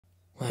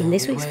In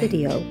this week's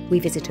video, we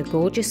visit a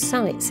gorgeous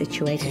site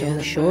situated on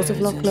the shores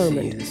of Loch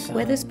Lomond,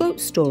 where there's boat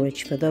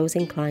storage for those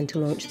inclined to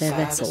launch their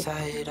vessel.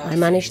 I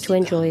managed to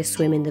enjoy a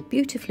swim in the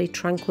beautifully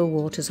tranquil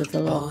waters of the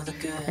loch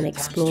and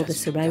explore the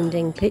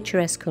surrounding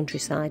picturesque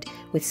countryside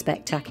with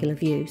spectacular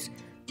views.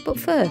 But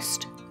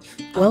first,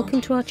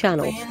 welcome to our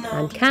channel.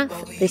 I'm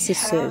Kath, this is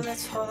Sue.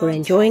 We're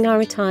enjoying our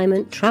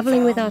retirement,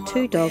 travelling with our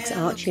two dogs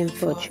Archie and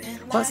Fudge,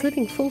 whilst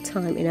living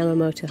full-time in our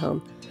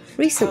motorhome.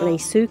 Recently,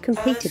 Sue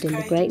competed in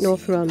the Great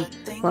North Run,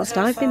 whilst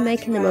I've been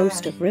making the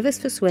most of rivers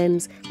for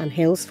swims and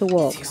hills for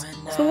walks.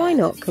 So why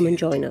not come and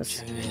join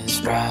us?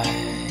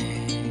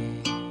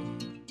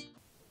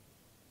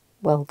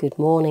 Well, good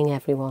morning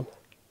everyone.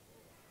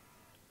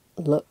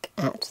 Look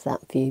at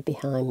that view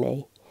behind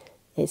me.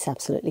 It's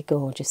absolutely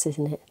gorgeous,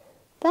 isn't it?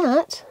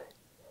 That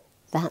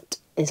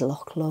is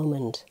Loch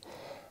Lomond.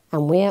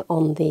 And we're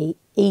on the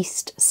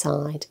east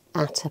side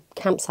at a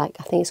campsite,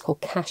 I think it's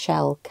called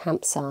Cashell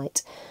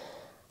Campsite,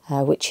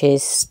 which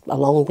is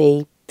along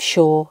the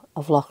shore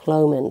of Loch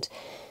Lomond.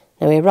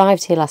 Now, we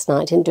arrived here last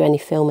night, didn't do any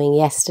filming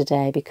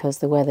yesterday because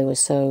the weather was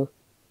so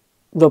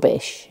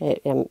rubbish.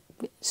 There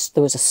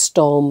was a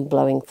storm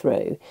blowing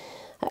through.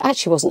 It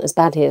actually wasn't as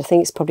bad here. I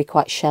think it's probably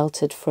quite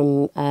sheltered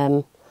from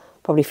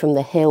probably from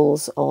the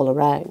hills all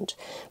around.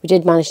 We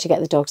did manage to get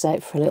the dogs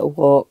out for a little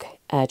walk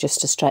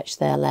just to stretch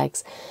their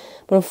legs.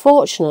 But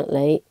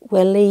unfortunately,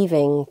 we're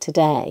leaving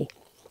today.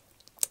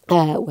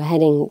 We're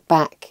heading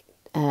back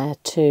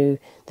to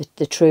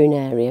the Troon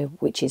area,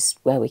 which is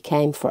where we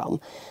came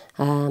from,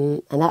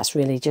 and that's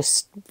really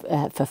just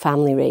for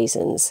family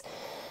reasons.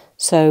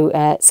 So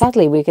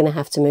sadly we're going to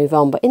have to move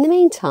on, but in the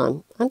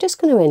meantime I'm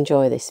just going to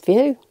enjoy this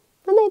view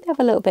and maybe have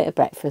a little bit of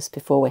breakfast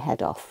before we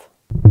head off.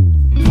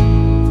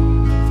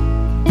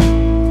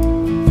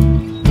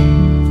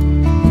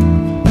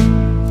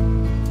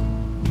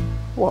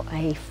 What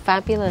a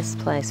fabulous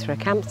place for a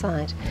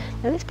campsite.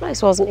 Now, this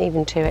place wasn't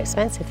even too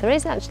expensive. There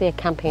is actually a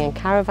camping and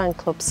caravan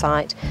club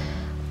site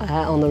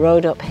on the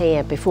road up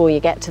here before you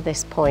get to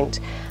this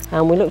point,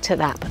 and we looked at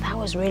that, but that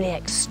was really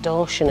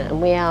extortionate,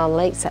 and we are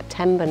late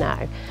September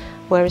now,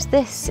 whereas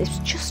this is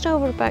just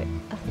over about,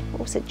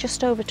 what was it,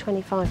 just over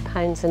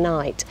 £25 a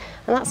night,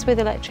 and that's with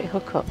electric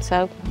hookup,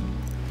 so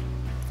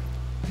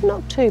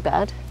not too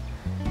bad,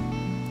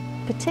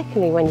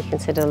 particularly when you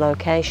consider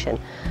location.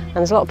 And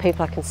there's a lot of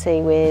people I can see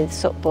with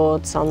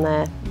supboards on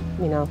their,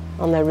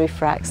 on their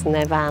roof racks and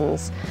their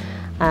vans.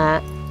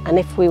 And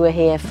if we were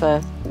here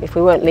if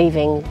we weren't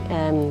leaving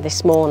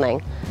this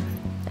morning,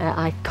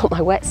 I got my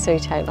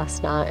wetsuit out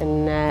last night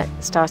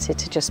and started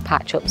to just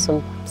patch up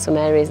some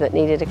areas that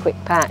needed a quick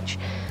patch.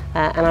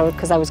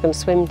 Because I was going to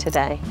swim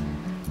today.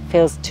 It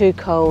feels too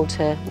cold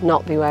to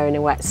not be wearing a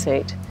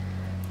wetsuit.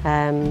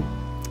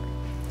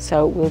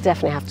 So we'll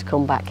definitely have to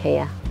come back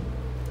here.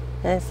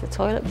 There's the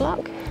toilet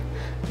block.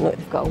 Look,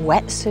 they've got a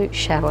wetsuit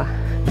shower.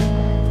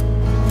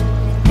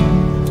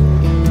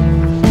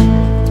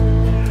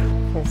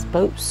 There's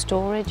boat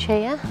storage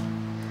here.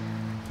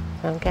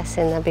 I'm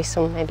guessing there'll be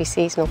some maybe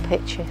seasonal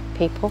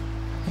people.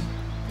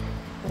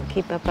 They'll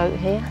keep a boat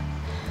here.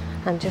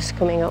 And just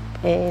coming up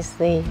is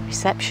the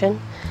reception.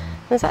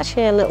 There's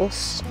actually a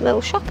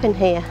little shop in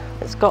here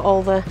that's got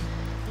all the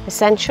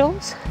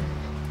essentials.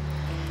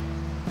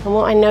 And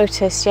what I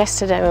noticed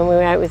yesterday when we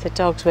were out with the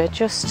dogs, we're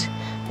just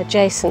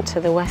adjacent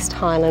to the West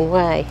Highland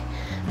Way,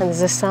 and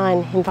there's a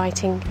sign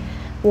inviting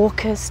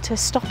walkers to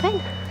stop in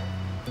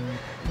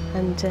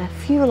and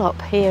fuel up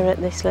here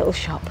at this little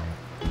shop.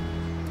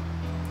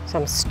 So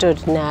I'm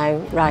stood now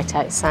right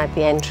outside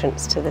the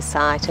entrance to the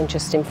site and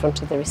just in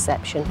front of the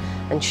reception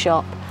and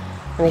shop,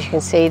 and as you can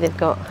see they've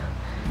got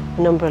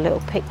a number of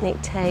little picnic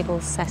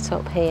tables set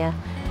up here,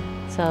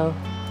 so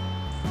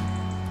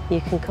you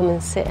can come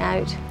and sit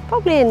out,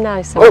 probably in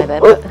nicer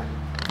weather, but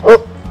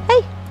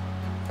hey,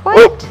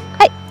 quiet,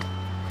 hey!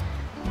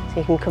 So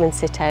you can come and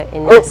sit out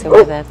in nicer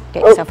weather,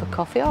 get yourself a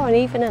coffee or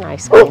even an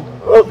ice cream.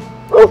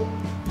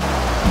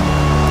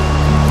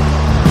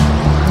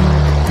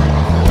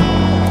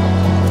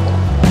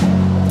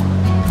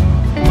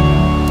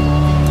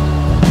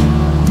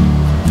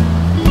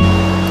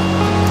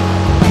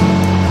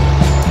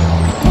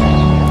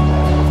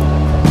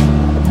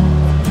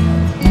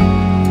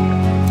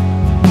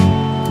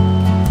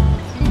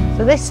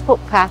 So this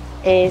footpath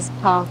is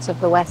part of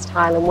the West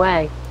Highland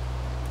Way,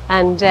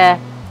 and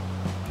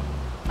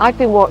I've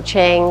been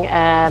watching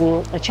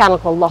a channel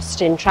called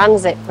Lost in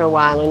Transit for a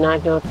while, and I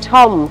know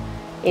Tom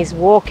is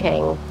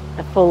walking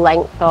a full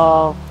length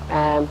of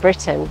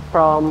Britain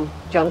from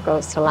John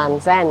O'Groats to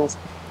Land's End,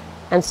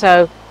 and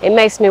so it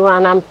makes me want,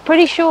 and I'm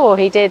pretty sure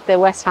he did the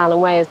West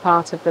Highland Way as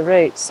part of the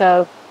route,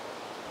 so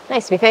it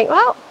makes me think,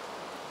 well,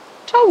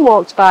 Tom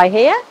walked by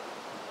here.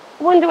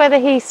 I wonder whether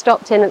he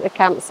stopped in at the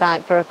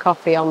campsite for a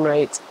coffee en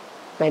route,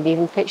 maybe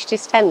even pitched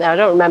his tent there. I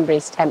don't remember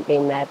his tent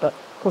being there, but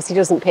of course he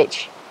doesn't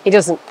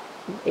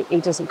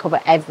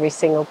cover every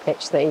single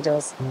pitch that he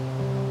does.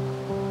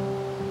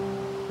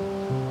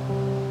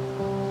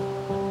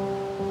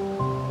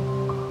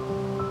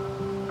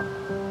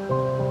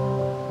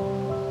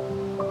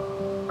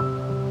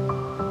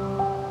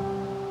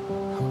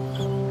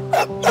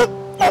 Well,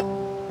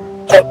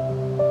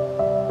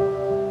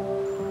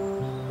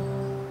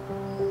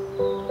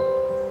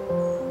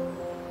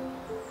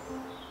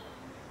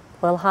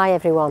 hi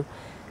everyone.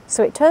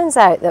 So it turns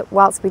out that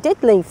whilst we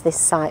did leave this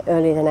site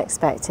earlier than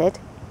expected,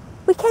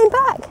 we came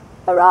back.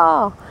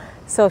 Hurrah!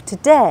 So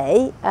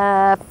today,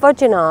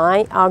 Fudge and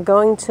I are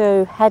going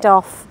to head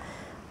off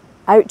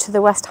out to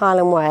the West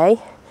Highland Way.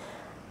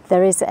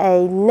 There is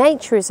a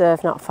nature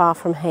reserve not far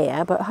from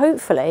here, but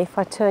hopefully, if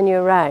I turn you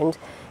around,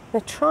 I'm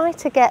going to try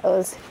to get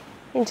us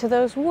into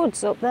those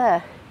woods up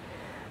there.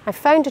 I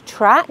found a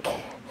track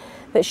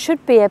that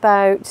should be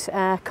about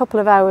a couple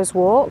of hours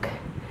walk.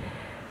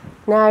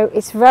 Now,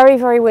 it's very,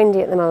 very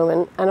windy at the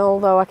moment, and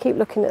although I keep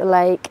looking at the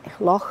lake,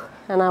 Loch,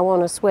 and I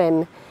want to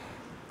swim,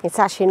 it's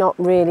actually not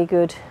really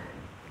good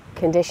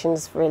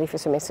conditions really for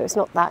swimming, so it's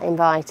not that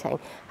inviting.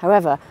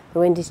 However, the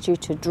wind is due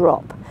to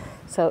drop,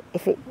 so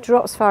if it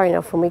drops far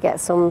enough and we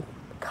get some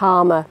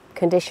calmer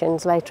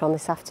conditions later on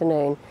this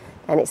afternoon,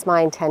 then it's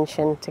my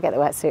intention to get the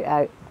wetsuit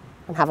out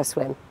and have a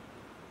swim.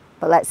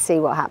 But let's see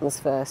what happens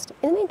first.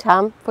 In the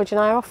meantime, Fudge and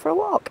I are off for a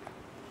walk.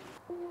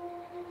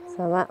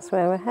 So that's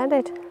where we're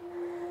headed,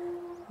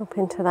 up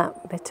into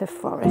that bit of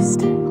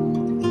forest.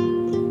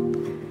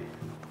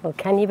 Well,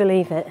 can you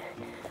believe it?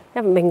 We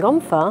haven't been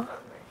gone far,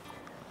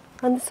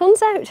 and the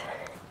sun's out.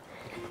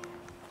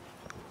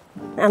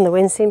 And the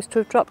wind seems to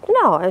have dropped.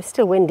 No, it's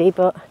still windy,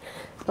 but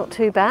not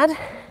too bad.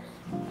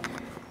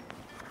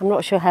 I'm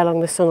not sure how long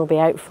the sun will be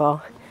out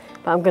for,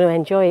 but I'm going to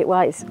enjoy it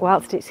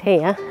whilst it's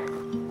here.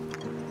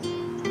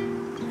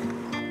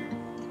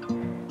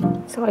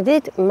 So I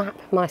did map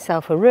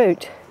myself a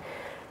route.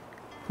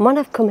 And when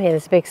I've come here,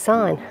 there's a big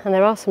sign, and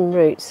there are some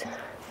routes.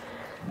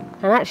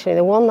 And actually,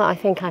 the one that I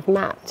think I've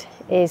mapped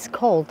is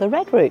called the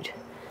red route.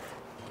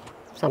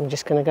 So I'm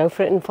just going to go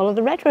for it and follow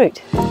the red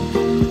route.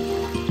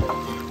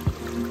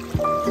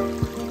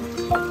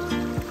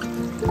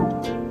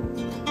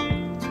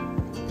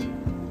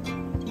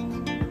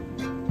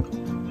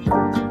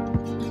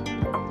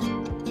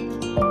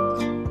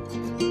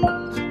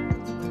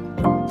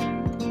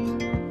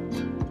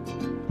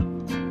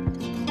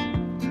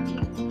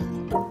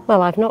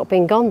 Well, I've not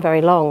been gone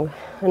very long,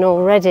 and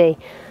already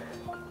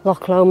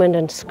Loch Lomond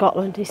and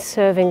Scotland is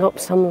serving up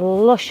some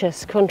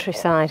luscious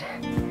countryside.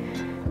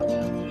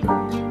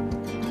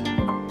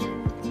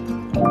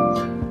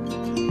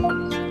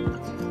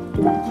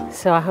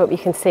 So I hope you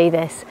can see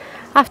this.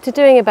 After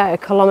doing about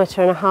 1.5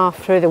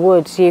 kilometres through the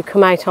woods, you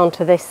come out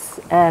onto this,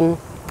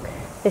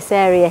 this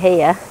area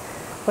here,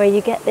 where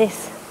you get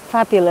this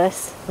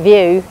fabulous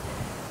view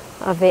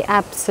of the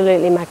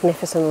absolutely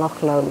magnificent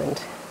Loch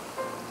Lomond.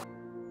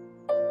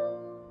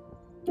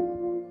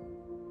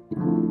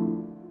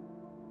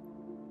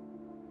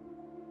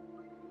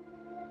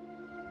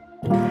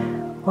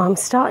 Well, I'm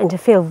starting to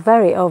feel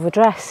very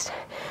overdressed,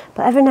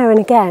 but every now and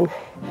again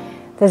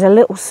there's a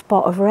little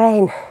spot of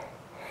rain.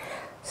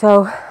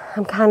 So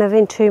I'm kind of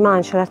in two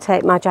minds, should I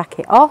take my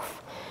jacket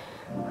off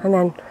and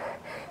then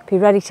be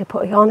ready to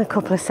put it on a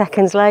couple of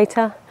seconds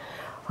later,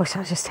 or should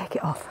I just take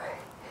it off?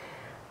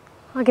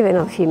 I'll give it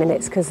another few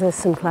minutes because there's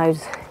some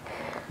clouds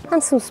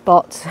and some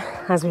spots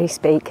as we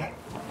speak.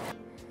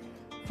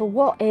 For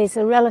what is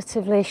a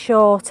relatively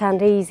short and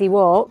easy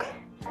walk,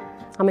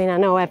 I mean, I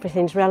know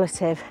everything's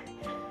relative,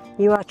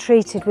 you are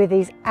treated with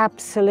these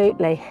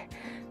absolutely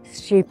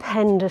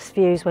stupendous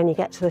views when you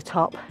get to the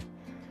top.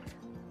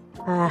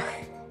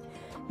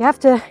 You have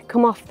to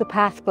come off the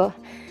path, but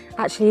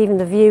actually even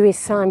the view is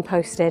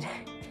signposted,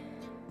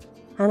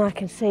 and I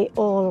can see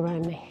all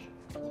around me.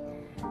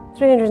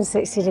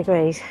 360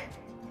 degrees.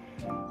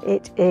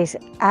 It is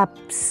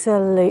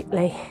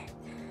absolutely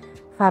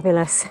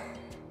fabulous.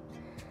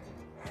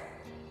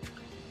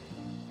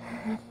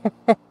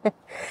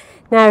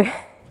 Now,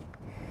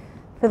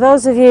 for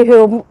those of you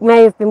who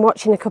may have been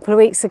watching a couple of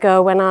weeks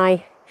ago when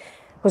I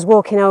was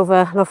walking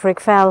over Loch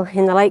Fell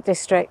in the Lake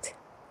District,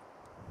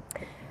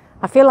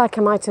 I feel like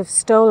I might have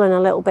stolen a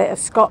little bit of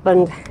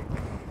Scotland.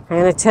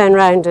 I'm going to turn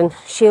around and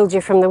shield you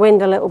from the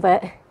wind a little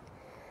bit.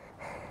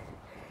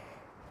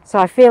 So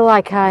I feel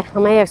like I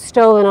may have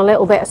stolen a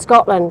little bit of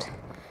Scotland,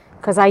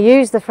 because I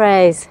used the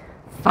phrase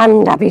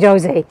 "fan dabby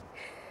dozy,"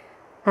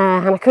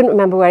 and I couldn't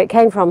remember where it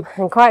came from,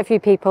 and quite a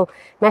few people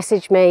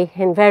messaged me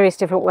in various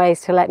different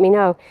ways to let me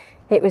know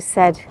it was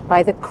said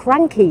by the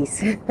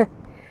Crankies.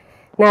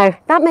 Now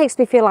that makes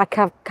me feel like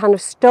I've kind of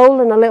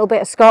stolen a little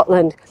bit of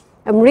Scotland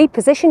and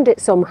repositioned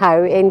it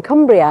somehow in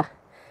Cumbria.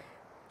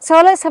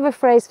 So let's have a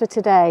phrase for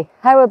today.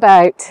 How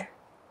about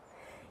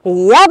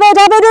yabba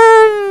dabba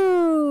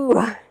doo?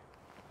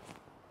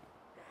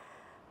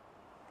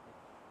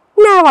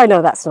 Now I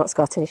know that's not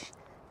Scottish,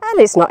 and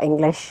it's not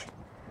English.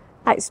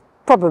 It's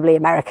probably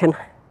American,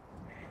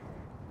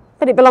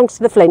 but it belongs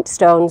to the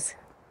Flintstones.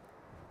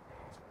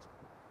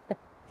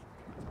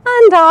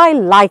 And I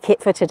like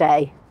it for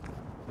today.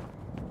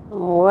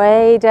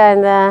 Way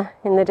down there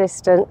in the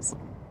distance,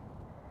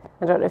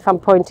 I don't know if I'm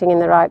pointing in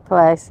the right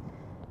place,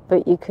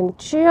 but you can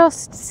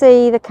just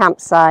see the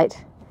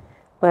campsite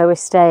where we're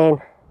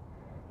staying,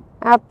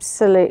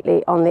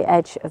 absolutely on the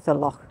edge of the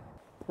loch.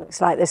 Looks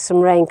like there's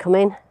some rain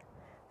coming,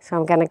 so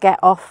I'm going to get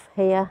off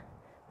here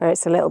where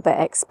it's a little bit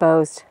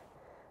exposed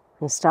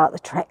and start the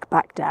trek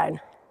back down.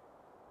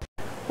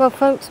 Well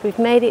folks, we've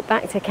made it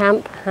back to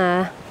camp.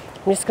 I'm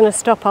just going to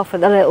stop off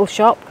at the little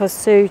shop because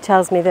Sue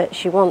tells me that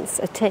she wants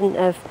a tin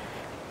of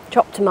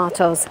chopped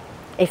tomatoes,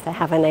 if they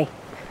have any.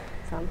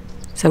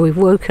 So we've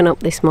woken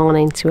up this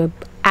morning to an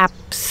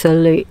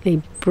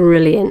absolutely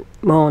brilliant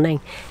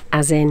morning,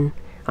 as in,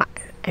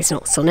 it's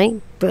not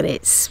sunny, but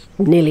it's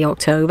nearly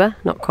October,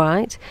 not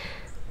quite,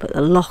 but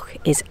the loch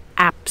is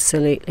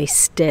absolutely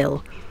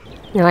still.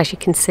 Now as you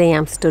can see,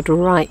 I'm stood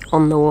right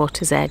on the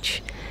water's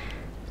edge,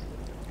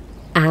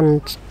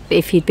 and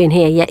if you'd been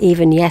here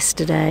even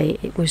yesterday,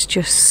 it was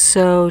just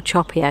so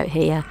choppy out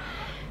here,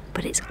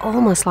 but it's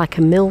almost like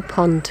a mill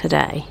pond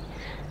today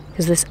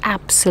because there's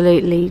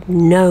absolutely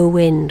no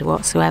wind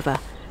whatsoever,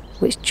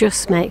 which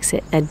just makes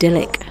it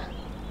idyllic.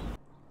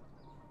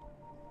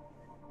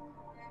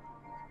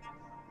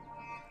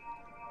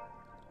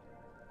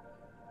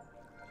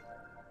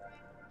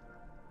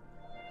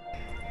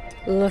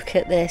 Look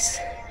at this.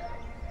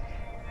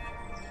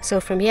 So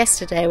from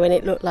yesterday, when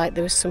it looked like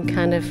there was some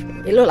kind of,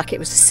 it looked like it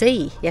was a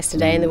sea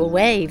yesterday and there were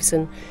waves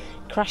and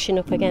crashing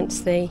up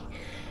against the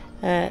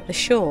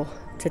shore.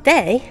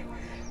 Today,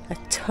 a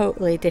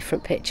totally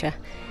different picture.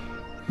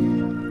 It's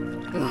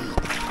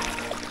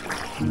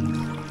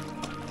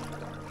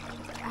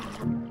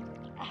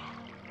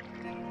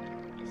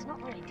not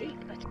very deep,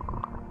 but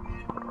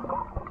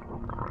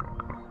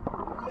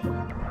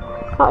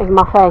it's not even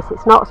my face.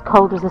 It's not as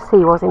cold as the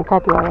sea was in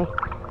February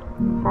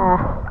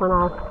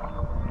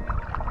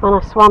when I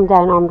swam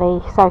down on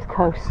the south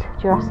coast,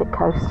 Jurassic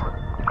coast.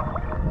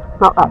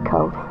 Not that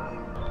cold.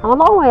 I'm a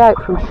long way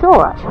out from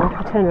shore actually, if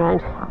I turn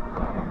around.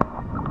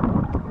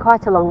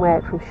 Quite a long way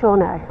out from shore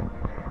now.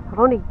 I've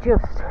only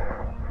just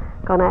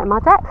gone out of my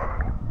depth.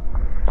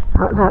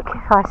 Oh look,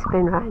 if I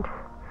spin round.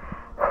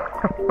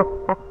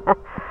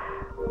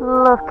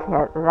 Look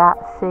at that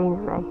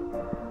scenery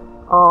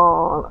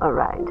all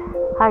around.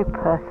 How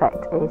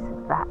perfect is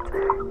that?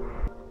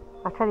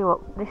 I tell you what,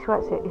 this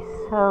wetsuit is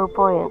so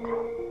buoyant.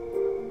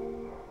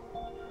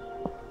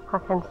 I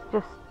can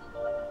just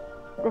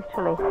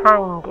literally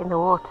hang in the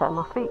water.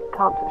 My feet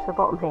can't touch the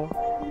bottom here,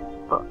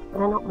 but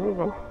they're not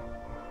moving.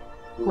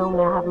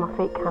 Normally I have my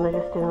feet kind of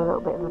just doing a little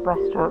bit of a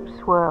breaststroke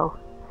swirl,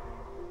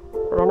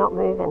 but they're not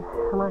moving,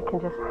 and I can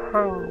just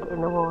hang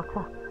in the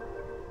water.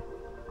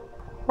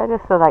 I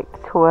just feel like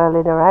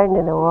twirling around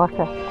in the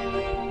water.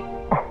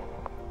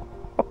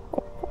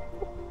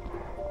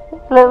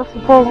 Little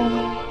spins,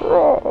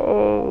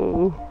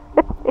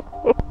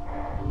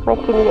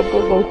 making you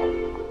dizzy.